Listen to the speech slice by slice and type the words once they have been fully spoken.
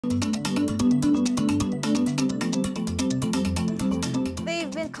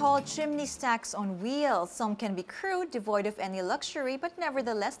called chimney stacks on wheels. Some can be crude, devoid of any luxury, but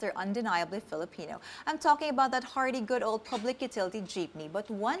nevertheless, they're undeniably Filipino. I'm talking about that hardy, good old public utility jeepney, but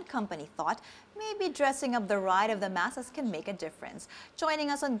one company thought maybe dressing up the ride of the masses can make a difference.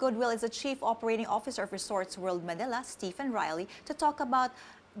 Joining us on Goodwill is the Chief Operating Officer of Resorts World Manila, Reilly, to talk about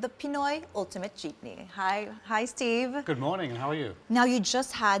the Pinoy Ultimate Jeepney. Hi, Steve. Good morning, and how are you? Now, you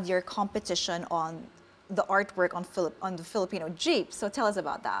just had your competition on the artwork on the Filipino Jeep, so tell us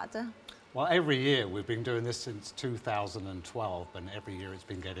about that. Well, every year we've been doing this since 2012, and every year it's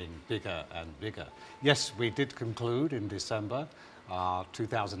been getting bigger and bigger. Yes, we did conclude in December our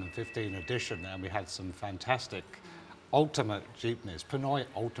 2015 edition, and we had some fantastic ultimate jeepneys, Pinoy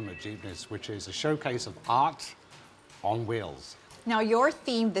Ultimate Jeepneys, which is a showcase of art on wheels. Now, your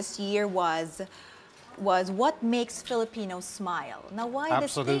theme this year was what makes Filipinos smile. Now, why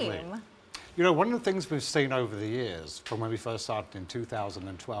Absolutely. this theme? You know, one of the things we've seen over the years, from when we first started in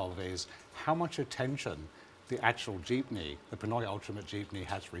 2012, is how much attention the actual jeepney, the Pinoy Ultimate Jeepney,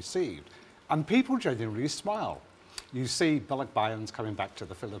 has received. And people genuinely smile. You see Balikbayans coming back to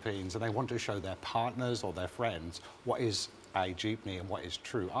the Philippines and they want to show their partners or their friends what is a jeepney and what is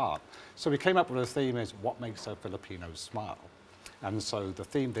true art. So we came up with a theme is what makes a Filipino smile. And so the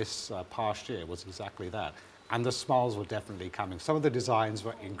theme this past year was exactly that. And the smiles were definitely coming. Some of the designs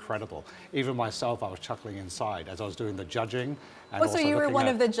were incredible. Even myself, I was chuckling inside as I was doing the judging. And so you were one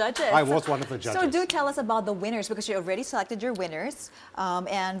of the judges? I was one of the judges. So do tell us about the winners, because you already selected your winners,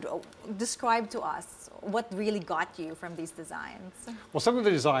 and describe to us what really got you from these designs. Well, some of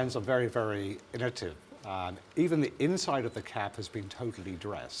the designs are very, very innovative. Even the inside of the cap has been totally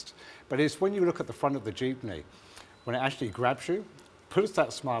dressed. But it's when you look at the front of the jeepney, when it actually grabs you, puts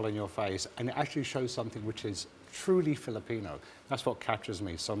that smile on your face, and it actually shows something which is truly Filipino. That's what captures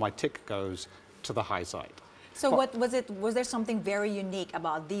me. So my tick goes to the high side. So what was it? Was there something very unique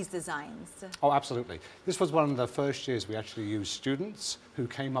about these designs? Oh, absolutely. This was one of the first years we actually used students who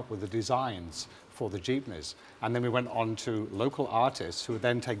came up with the designs for the jeepneys. And then we went on to local artists who would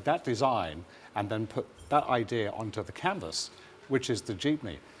then take that design and then put that idea onto the canvas, which is the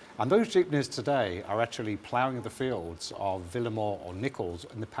jeepney. And those jeepneys today are actually ploughing the fields of Villamor or Nichols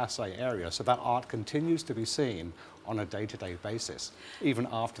in the Pasay area, so that art continues to be seen on a day-to-day basis, even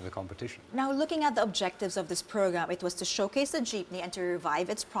after the competition. Now, looking at the objectives of this program, it was to showcase the jeepney and to revive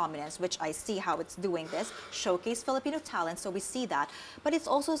its prominence, which I see how it's doing this, showcase Filipino talent, so we see that. But it's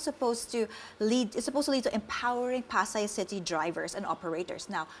also supposed to lead to empowering Pasay City drivers and operators.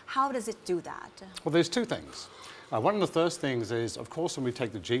 Now, how does it do that? Well, there's two things. One of the first things is, of course, when we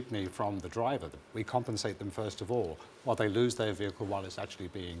take the jeepney from the driver, we compensate them first of all while they lose their vehicle while it's actually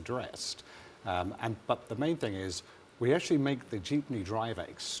being dressed. But the main thing is we actually make the jeepney driver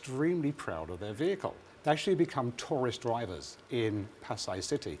extremely proud of their vehicle. They actually become tourist drivers in Pasay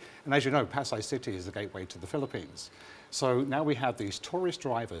City. And as you know, Pasay City is the gateway to the Philippines. So now we have these tourist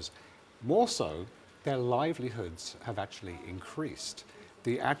drivers. More so, their livelihoods have actually increased.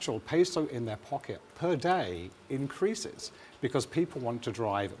 The actual peso in their pocket per day increases because people want to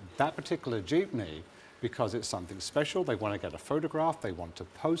drive that particular jeepney because it's something special. They want to get a photograph, they want to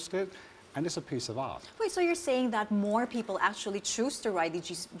post it, and it's a piece of art. Wait, so you're saying that more people actually choose to ride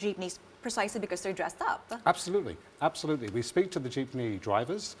the jeepneys precisely because they're dressed up? Absolutely, absolutely. We speak to the jeepney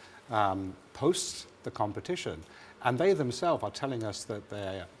drivers post the competition, and they themselves are telling us that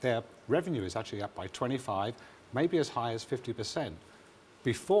their revenue is actually up by 25, maybe as high as 50%.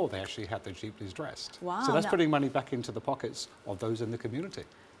 Before they actually had their jeepneys dressed. Wow. So that's putting money back into the pockets of those in the community.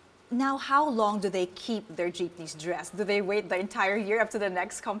 Now, how long do they keep their jeepneys dressed? Do they wait the entire year up to the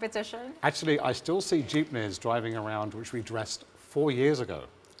next competition? Actually, I still see jeepneys driving around which we dressed 4 years ago,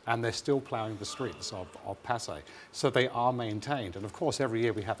 and they're still ploughing the streets of Pasay. So they are maintained. And of course, every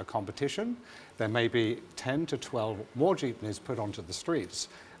year we have a competition. There may be 10 to 12 more jeepneys put onto the streets.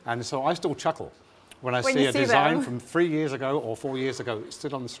 And so I still chuckle when I see a design from 3 years ago or 4 years ago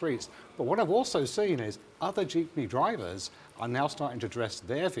still on the streets. But what I've also seen is other jeepney drivers are now starting to dress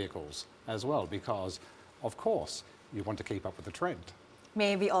their vehicles as well because, of course, you want to keep up with the trend.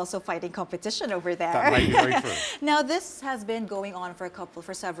 Maybe also fighting competition over there. That may be very true. Now, this has been going on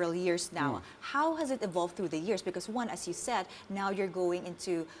for several years now. How has it evolved through the years? Because one, as you said, now you're going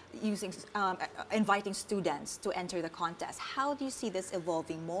into inviting students to enter the contest. How do you see this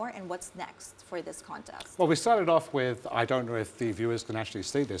evolving more, and what's next for this contest? Well, we started off with, I don't know if the viewers can actually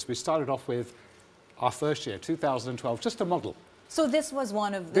see this, we started off with our first year, 2012, just a model. So this was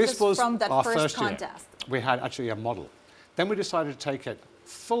this was from that first contest? We had actually a model. Then we decided to take it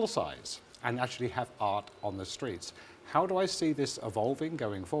full size and actually have art on the streets. How do I see this evolving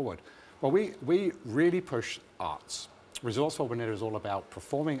going forward? Well, we really push arts. Resourceful Bonita is all about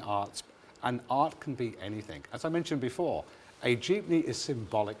performing arts, and art can be anything. As I mentioned before, a jeepney is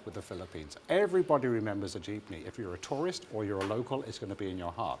symbolic with the Philippines. Everybody remembers a jeepney. If you're a tourist or you're a local, it's going to be in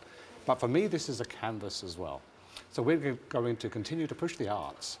your heart. But for me, this is a canvas as well. So we're going to continue to push the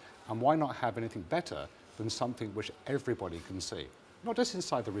arts, and why not have anything better than something which everybody can see? Not just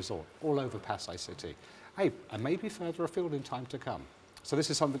inside the resort, all over Pasay City. Hey, and maybe further afield in time to come. So this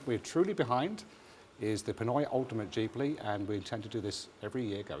is something we're truly behind, is the Pinoy Ultimate Jeepney, and we intend to do this every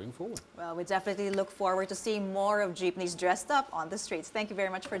year going forward. Well, we definitely look forward to seeing more of jeepneys dressed up on the streets. Thank you very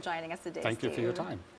much for joining us today, Thank you for your Steve. time.